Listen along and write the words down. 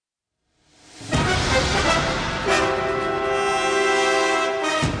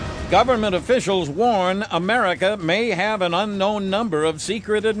Government officials warn America may have an unknown number of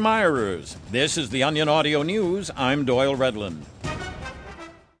secret admirers. This is the Onion Audio News. I'm Doyle Redland.